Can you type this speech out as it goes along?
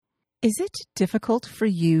Is it difficult for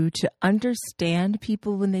you to understand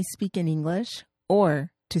people when they speak in English or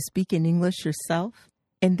to speak in English yourself?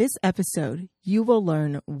 In this episode, you will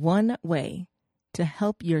learn one way to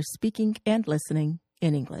help your speaking and listening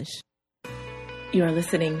in English. You're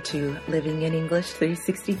listening to Living in English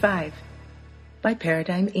 365 by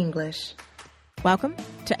Paradigm English. Welcome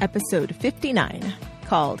to episode 59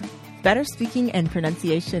 called Better Speaking and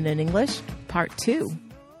Pronunciation in English, Part 2.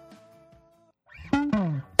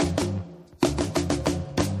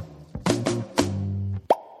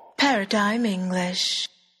 Paradigm English.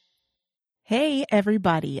 Hey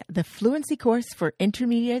everybody, the fluency course for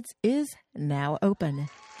intermediates is now open.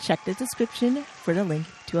 Check the description for the link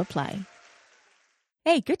to apply.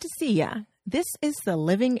 Hey, good to see ya. This is the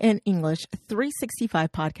Living in English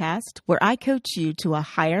 365 podcast where I coach you to a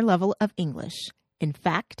higher level of English. In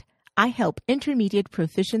fact, I help intermediate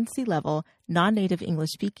proficiency level non-native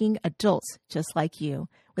English speaking adults just like you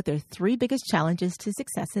with their 3 biggest challenges to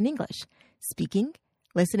success in English: speaking,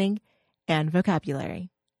 listening, and vocabulary.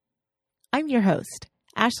 I'm your host,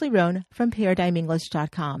 Ashley Roan from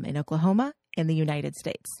ParadigmEnglish.com in Oklahoma in the United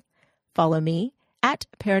States. Follow me at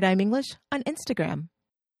Paradigm English on Instagram.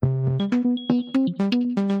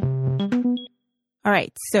 All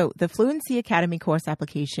right, so the Fluency Academy course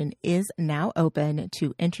application is now open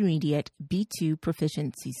to intermediate B2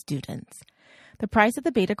 proficiency students. The price of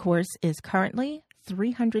the beta course is currently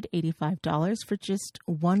 $385 for just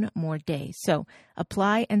one more day. So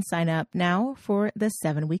apply and sign up now for the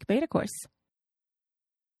 7-week beta course.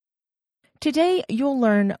 Today, you'll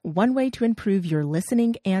learn one way to improve your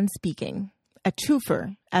listening and speaking, a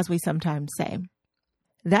twofer, as we sometimes say.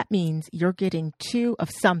 That means you're getting 2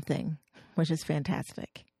 of something, which is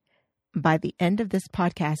fantastic. By the end of this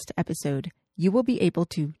podcast episode, you will be able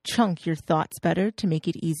to chunk your thoughts better to make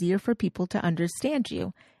it easier for people to understand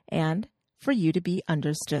you and for you to be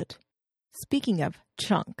understood. Speaking of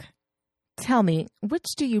chunk, tell me, which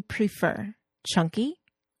do you prefer, chunky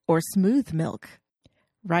or smooth milk?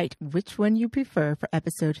 Write which one you prefer for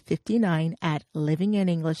episode 59 at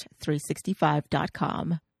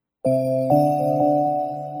livinginenglish365.com.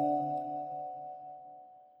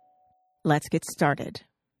 Let's get started.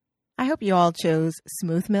 I hope you all chose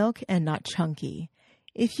smooth milk and not chunky.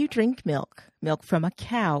 If you drink milk from a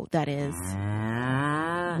cow, that is,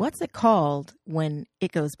 what's it called when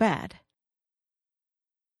it goes bad?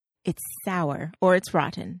 It's sour or it's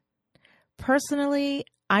rotten. Personally,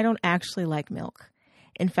 I don't actually like milk.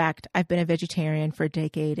 In fact, I've been a vegetarian for a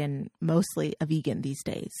decade and mostly a vegan these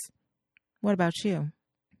days. What about you?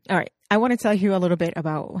 All right, I want to tell you a little bit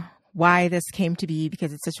about why this came to be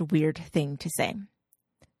because it's such a weird thing to say.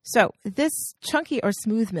 So this chunky or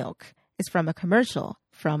smooth milk is from a commercial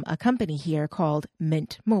from a company here called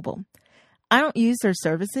Mint Mobile. I don't use their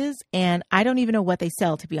services and I don't even know what they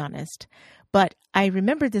sell, to be honest. But I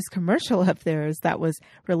remember this commercial of theirs that was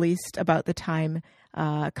released about the time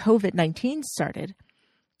COVID-19 started.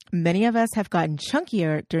 Many of us have gotten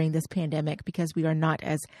chunkier during this pandemic because we are not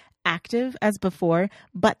as active as before,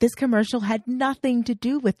 but this commercial had nothing to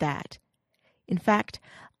do with that. In fact,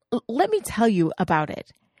 let me tell you about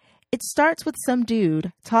it. It starts with some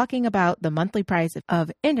dude talking about the monthly price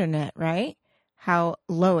of internet, right? How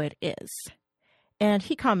low it is. And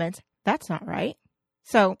he comments, that's not right.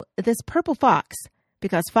 So this purple fox,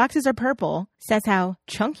 because foxes are purple, says how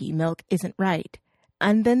chunky milk isn't right.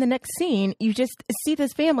 And then the next scene, you just see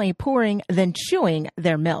this family pouring, then chewing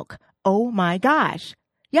their milk. Oh my gosh.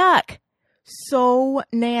 Yuck. So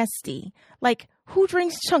nasty. Like, who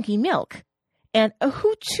drinks chunky milk? And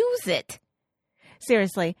who chews it?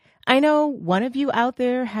 Seriously, I know one of you out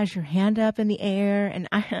there has your hand up in the air, and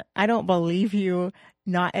I don't believe you.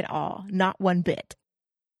 Not at all. Not one bit.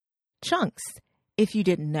 Chunks, if you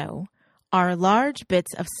didn't know, are large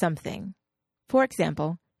bits of something. For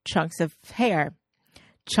example, chunks of hair,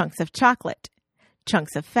 chunks of chocolate,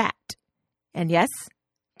 chunks of fat, and yes,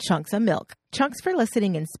 chunks of milk. Chunks for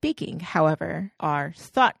listening and speaking, however, are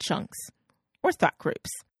thought chunks or thought groups.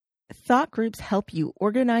 Thought groups help you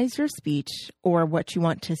organize your speech or what you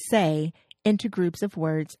want to say into groups of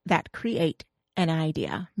words that create an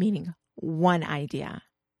idea, meaning one idea.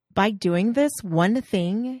 By doing this one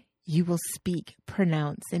thing, you will speak,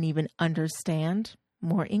 pronounce, and even understand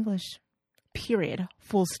more English. Period.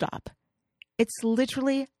 Full stop. It's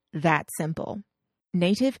literally that simple.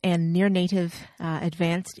 Native and near-native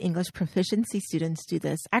advanced English proficiency students do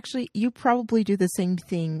this. Actually, you probably do the same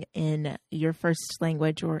thing in your first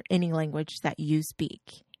language or any language that you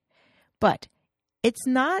speak. But it's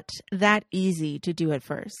not that easy to do at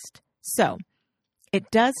first. So it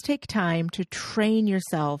does take time to train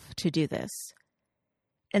yourself to do this.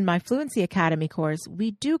 In my Fluency Academy course,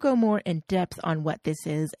 we do go more in depth on what this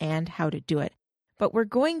is and how to do it. But we're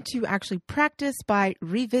going to actually practice by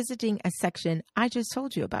revisiting a section I just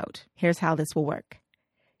told you about. Here's how this will work.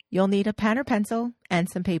 You'll need a pen or pencil and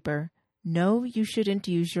some paper. No, you shouldn't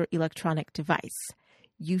use your electronic device.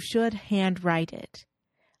 You should handwrite it.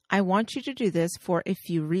 I want you to do this for a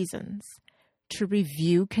few reasons. To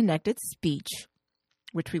review connected speech,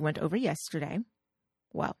 which we went over yesterday.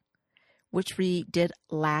 Which we did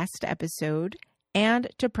last episode, and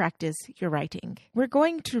to practice your writing. We're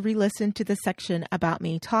going to re-listen to the section about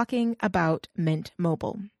me talking about Mint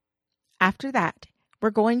Mobile. After that,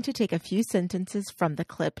 we're going to take a few sentences from the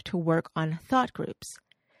clip to work on thought groups.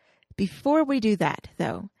 Before we do that,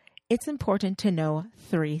 though, it's important to know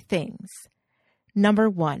 3 things. Number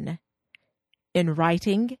 1, in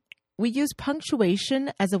writing, we use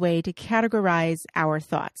punctuation as a way to categorize our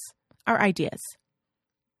thoughts, our ideas.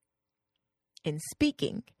 In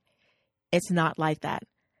speaking, it's not like that,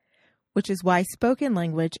 which is why spoken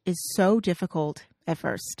language is so difficult at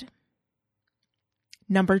first.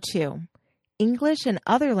 Number 2, English and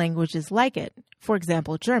other languages like it, for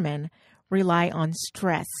example, German, rely on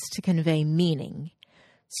stress to convey meaning.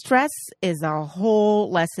 Stress is a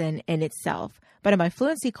whole lesson in itself, but in my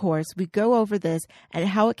fluency course, we go over this and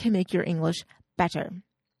how it can make your English better.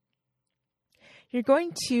 You're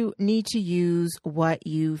going to need to use what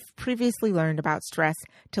you've previously learned about stress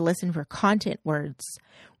to listen for content words,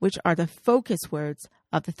 which are the focus words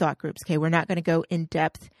of the thought groups. Okay, we're not going to go in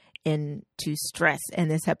depth into stress in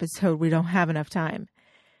this episode. We don't have enough time.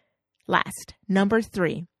 Last, number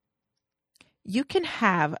 3. You can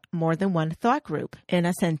have more than one thought group in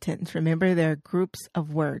a sentence. Remember, there are groups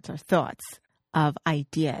of words or thoughts, of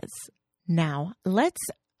ideas. Now, let's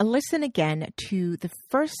listen again to the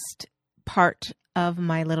first part of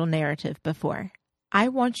my little narrative before. I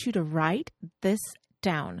want you to write this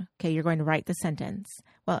down. Okay, you're going to write the sentence.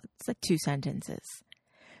 Well, it's like 2 sentences.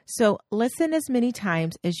 So listen as many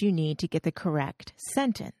times as you need to get the correct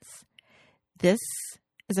sentence. This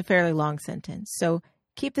is a fairly long sentence, so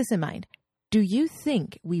keep this in mind. Do you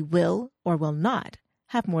think we will or will not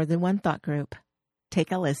have more than one thought group?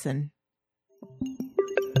 Take a listen.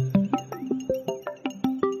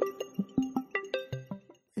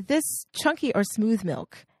 This chunky or smooth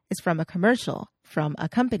milk is from a commercial from a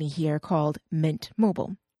company here called Mint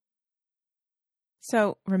Mobile.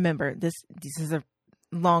 So remember, this is a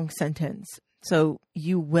long sentence, so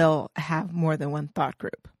you will have more than one thought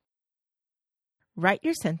group. Write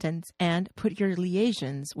your sentence and put your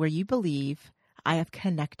liaisons where you believe I have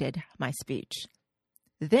connected my speech.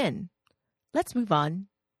 Then, let's move on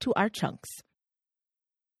to our chunks.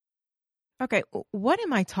 Okay, what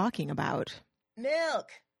am I talking about? Milk!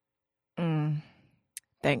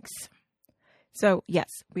 Thanks. So, yes,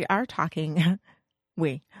 I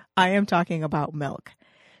am talking about milk.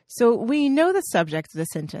 So, we know the subject of the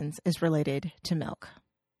sentence is related to milk.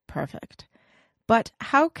 Perfect. But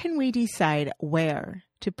how can we decide where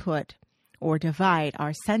to put or divide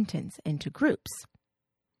our sentence into groups?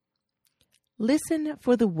 Listen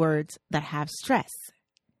for the words that have stress.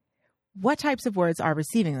 What types of words are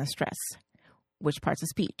receiving the stress? Which parts of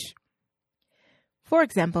speech? For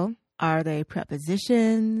example, are they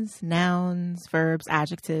prepositions, nouns, verbs,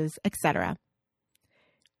 adjectives, etc.?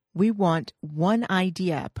 We want one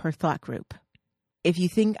idea per thought group. If you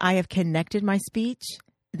think I have connected my speech,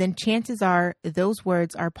 then chances are those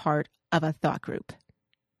words are part of a thought group.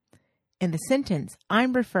 In the sentence,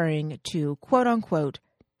 I'm referring to quote-unquote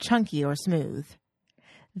chunky or smooth.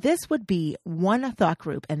 This would be one thought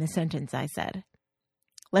group in the sentence I said.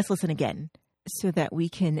 Let's listen again so that we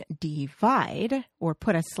can divide or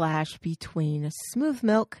put a slash between smooth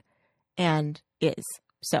milk and is.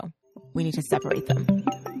 So we need to separate them.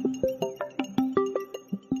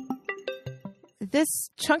 This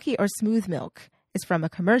chunky or smooth milk is from a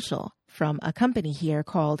commercial from a company here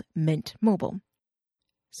called Mint Mobile.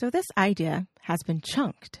 So this idea has been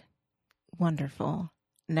chunked. Wonderful.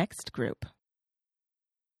 Next group.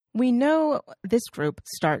 We know this group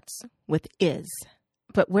starts with is,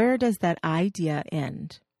 but where does that idea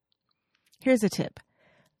end? Here's a tip.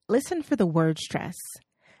 Listen for the word stress,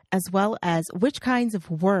 as well as which kinds of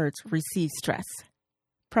words receive stress.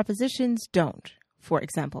 Prepositions don't, for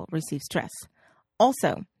example, receive stress.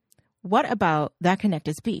 Also, what about that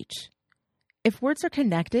connected speech? If words are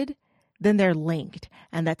connected, then they're linked,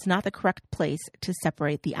 and that's not the correct place to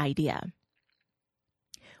separate the idea.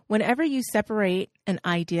 Whenever you separate an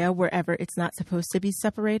idea wherever it's not supposed to be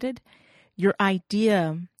separated, your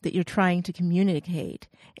idea that you're trying to communicate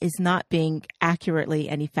is not being accurately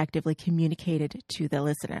and effectively communicated to the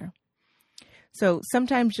listener. So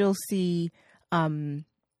sometimes you'll see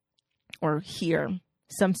or hear.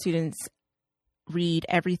 Some students read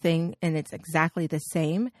everything and it's exactly the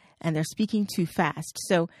same, and they're speaking too fast.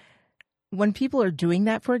 So when people are doing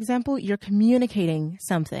that, for example, you're communicating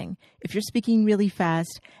something. If you're speaking really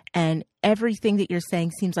fast and everything that you're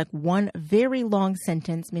saying seems like one very long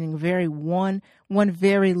sentence, meaning one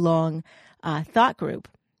very long thought group.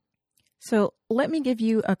 So let me give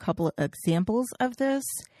you a couple of examples of this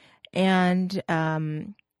and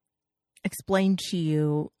explain to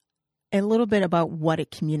you a little bit about what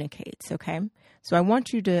it communicates, okay? So I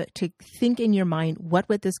want you to think in your mind, what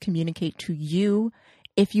would this communicate to you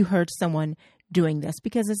if you heard someone doing this?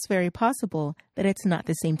 Because it's very possible that it's not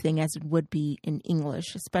the same thing as it would be in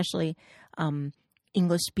English, especially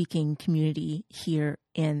English-speaking community here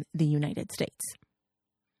in the United States.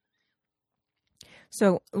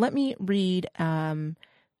 So let me read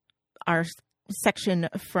our section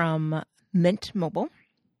from Mint Mobile,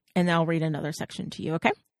 and I'll read another section to you,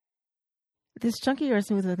 okay? This chunky or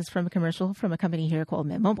smooth look is from a commercial from a company here called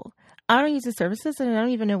Mint Mobile. I don't use the services, and I don't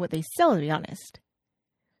even know what they sell, to be honest.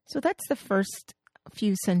 So that's the first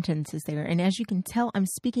few sentences there. And as you can tell, I'm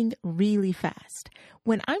speaking really fast.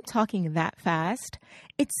 When I'm talking that fast,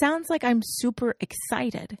 it sounds like I'm super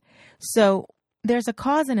excited. So there's a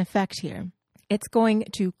cause and effect here. It's going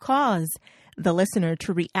to cause the listener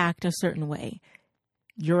to react a certain way.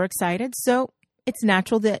 You're excited, so it's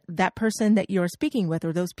natural that that person that you're speaking with,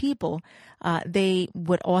 or those people, they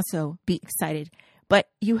would also be excited. But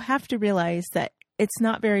you have to realize that it's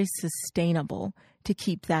not very sustainable to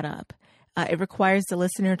keep that up. It requires the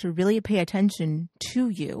listener to really pay attention to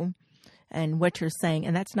you and what you're saying.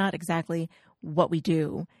 And that's not exactly what we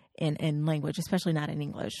do in language, especially not in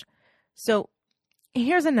English. So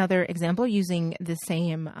here's another example using the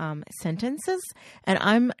same sentences. And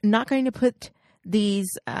I'm not going to put these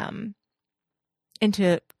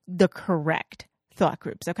into the correct thought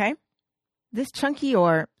groups, okay? This chunky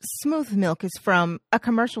or smooth milk is from a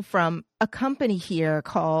commercial from a company here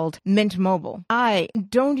called Mint Mobile. I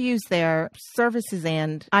don't use their services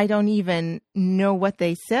and I don't even know what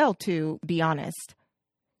they sell, to be honest.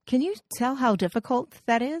 Can you tell how difficult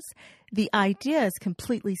that is? The idea is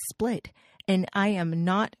completely split, and I am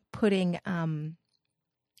not putting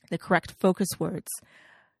the correct focus words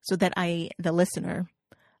so that the listener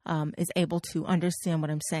is able to understand what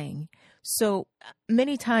I'm saying. So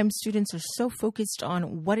many times students are so focused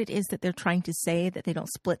on what it is that they're trying to say that they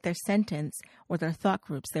don't split their sentence or their thought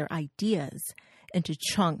groups, their ideas, into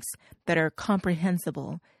chunks that are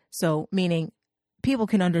comprehensible. So meaning people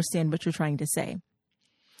can understand what you're trying to say.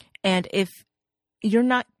 And if you're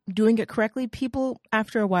not doing it correctly, people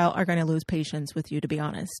after a while are going to lose patience with you, to be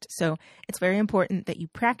honest. So it's very important that you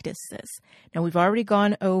practice this. Now, we've already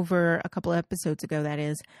gone over a couple of episodes ago, that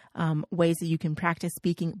is, ways that you can practice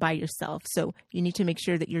speaking by yourself. So you need to make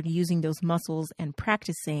sure that you're using those muscles and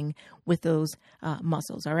practicing with those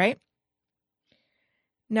muscles, all right?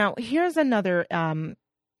 Now, here's another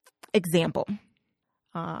example.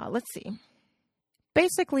 Let's see.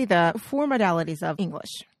 Basically, the four modalities of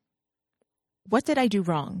English. What did I do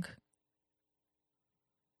wrong?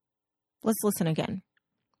 Let's listen again.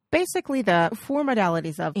 Basically, the four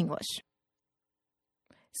modalities of English.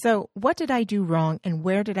 So, what did I do wrong and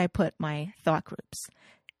where did I put my thought groups?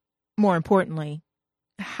 More importantly,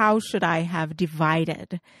 how should I have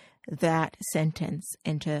divided that sentence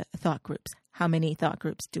into thought groups? How many thought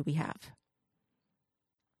groups do we have?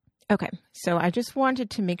 Okay, so I just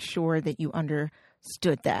wanted to make sure that you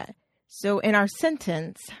understood that. So in our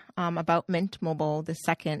sentence about Mint Mobile, the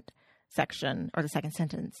second section or the second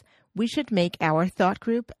sentence, we should make our thought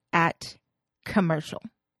group at commercial.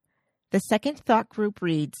 The second thought group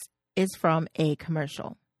reads, is from a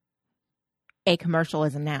commercial. A commercial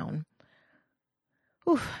is a noun.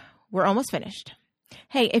 Oof, we're almost finished.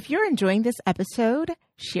 Hey, if you're enjoying this episode,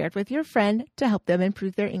 share it with your friend to help them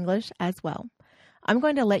improve their English as well. I'm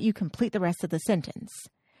going to let you complete the rest of the sentence.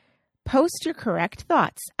 Post your correct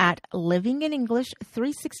thoughts at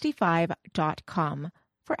livinginenglish365.com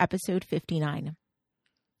for episode 59.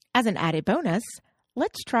 As an added bonus,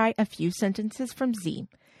 let's try a few sentences from Z.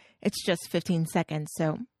 It's just 15 seconds,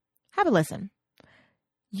 so have a listen.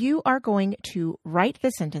 You are going to write the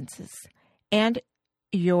sentences and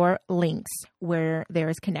your links where there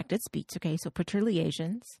is connected speech, okay? So put your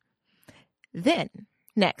liaisons. Then,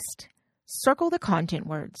 next, circle the content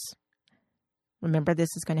words. Remember, this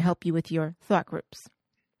is going to help you with your thought groups.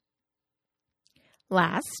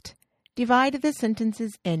 Last, divide the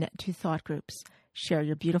sentences into thought groups. Share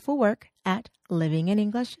your beautiful work at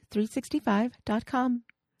livinginenglish365.com.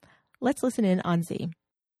 Let's listen in on Z.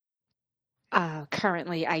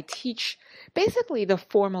 Currently, I teach basically the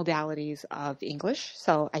four modalities of English.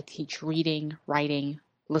 So I teach reading, writing,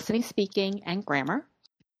 listening, speaking, and grammar.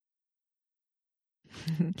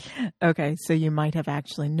 Okay, so you might have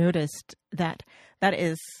actually noticed that that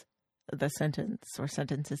is the sentence or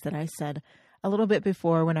sentences that I said a little bit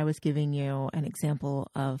before when I was giving you an example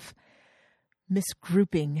of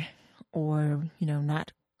misgrouping or,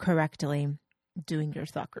 not correctly doing your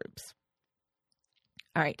thought groups.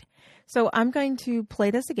 All right, so I'm going to play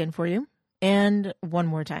this again for you and one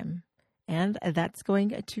more time. And that's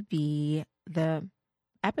going to be the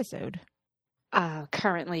episode.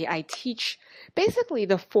 Currently, I teach basically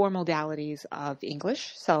the four modalities of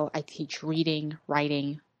English. So I teach reading,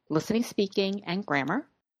 writing, listening, speaking, and grammar.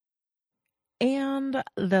 And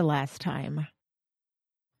the last time.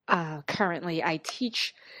 Currently, I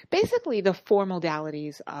teach basically the four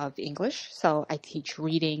modalities of English. So I teach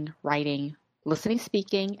reading, writing, listening,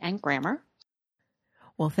 speaking, and grammar.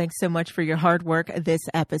 Well, thanks so much for your hard work this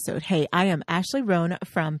episode. Hey, I am Ashley Roan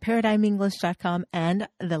from ParadigmEnglish.com and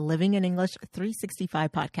the Living in English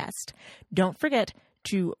 365 podcast. Don't forget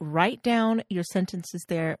to write down your sentences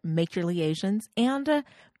there, make your liaisons, and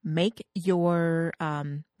make your,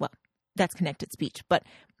 that's connected speech, but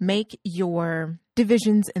make your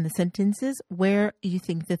divisions in the sentences where you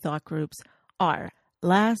think the thought groups are.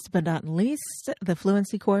 Last but not least, the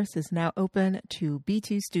fluency course is now open to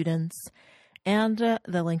B2 students. And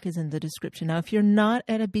the link is in the description. Now, if you're not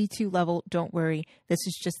at a B2 level, don't worry. This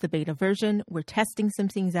is just the beta version. We're testing some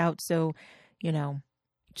things out. So,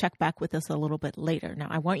 check back with us a little bit later. Now,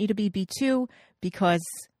 I want you to be B2 because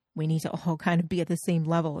we need to all kind of be at the same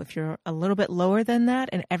level. If you're a little bit lower than that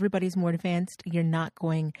and everybody's more advanced, you're not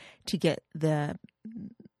going to get the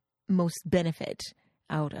most benefit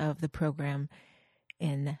out of the program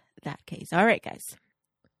in that case. All right, guys.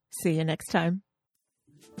 See you next time.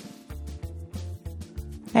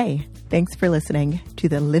 Hey, thanks for listening to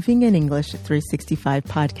the Living in English 365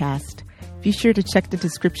 podcast. Be sure to check the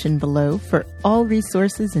description below for all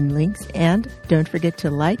resources and links, and don't forget to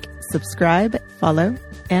like, subscribe, follow,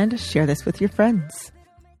 and share this with your friends.